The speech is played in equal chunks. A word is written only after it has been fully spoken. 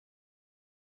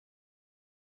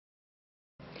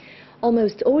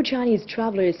Almost all Chinese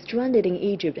travelers stranded in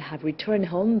Egypt have returned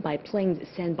home by planes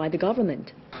sent by the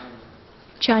government.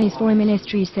 Chinese Foreign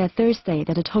Ministry said Thursday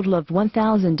that a total of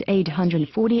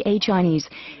 1,848 Chinese,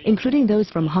 including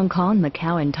those from Hong Kong,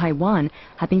 Macau and Taiwan,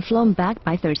 have been flown back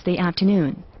by Thursday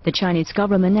afternoon. The Chinese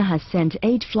government has sent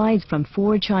 8 flights from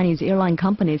 4 Chinese airline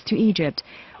companies to Egypt,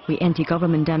 where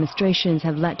anti-government demonstrations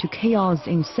have led to chaos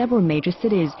in several major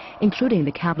cities, including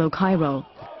the capital Cairo.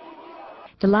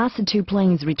 The last 2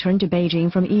 planes returned to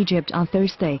Beijing from Egypt on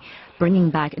Thursday,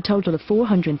 bringing back a total of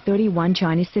 431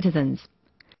 Chinese citizens.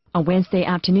 On Wednesday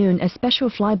afternoon, a special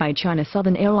flight by China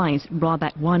Southern Airlines brought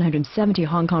back 170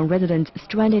 Hong Kong residents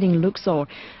stranded in Luxor,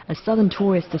 a southern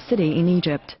tourist city in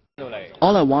Egypt.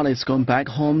 All I want is going back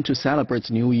home to celebrate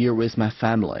New Year with my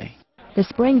family. The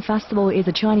Spring Festival is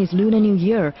the Chinese Lunar New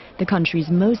Year, the country's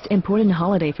most important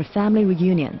holiday for family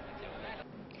reunion.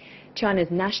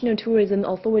 China's national tourism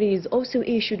authorities also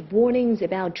issued warnings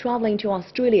about traveling to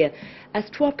Australia as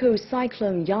tropical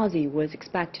cyclone Yasi was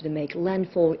expected to make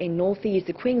landfall in northeast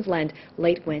Queensland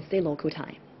late Wednesday local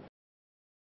time.